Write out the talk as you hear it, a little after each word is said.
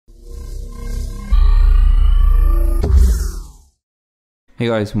Hey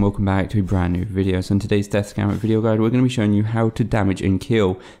guys, and welcome back to a brand new video. So in today's Death Gambit video guide, we're going to be showing you how to damage and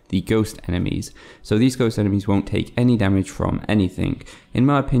kill the ghost enemies. So these ghost enemies won't take any damage from anything. In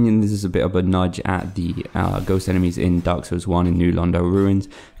my opinion, this is a bit of a nudge at the ghost enemies in Dark Souls 1 in New Londo Ruins,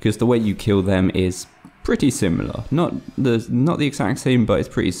 because the way you kill them is pretty similar. Not the exact same, but it's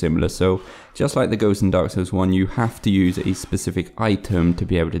pretty similar. So just like the ghosts in Dark Souls 1, you have to use a specific item to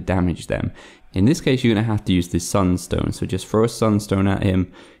be able to damage them. In this case, you're going to have to use the sunstone. So just throw a sunstone at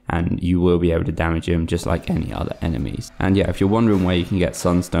him and you will be able to damage him just like any other enemies. And yeah, if you're wondering where you can get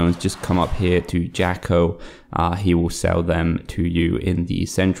sunstones, just come up here to Jacko. He will sell them to you in the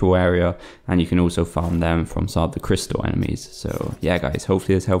central area, and you can also farm them from some of the crystal enemies. So yeah guys,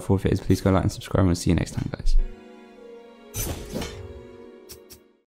 hopefully it's helpful. If it is, please go like and subscribe, and we'll see you next time guys.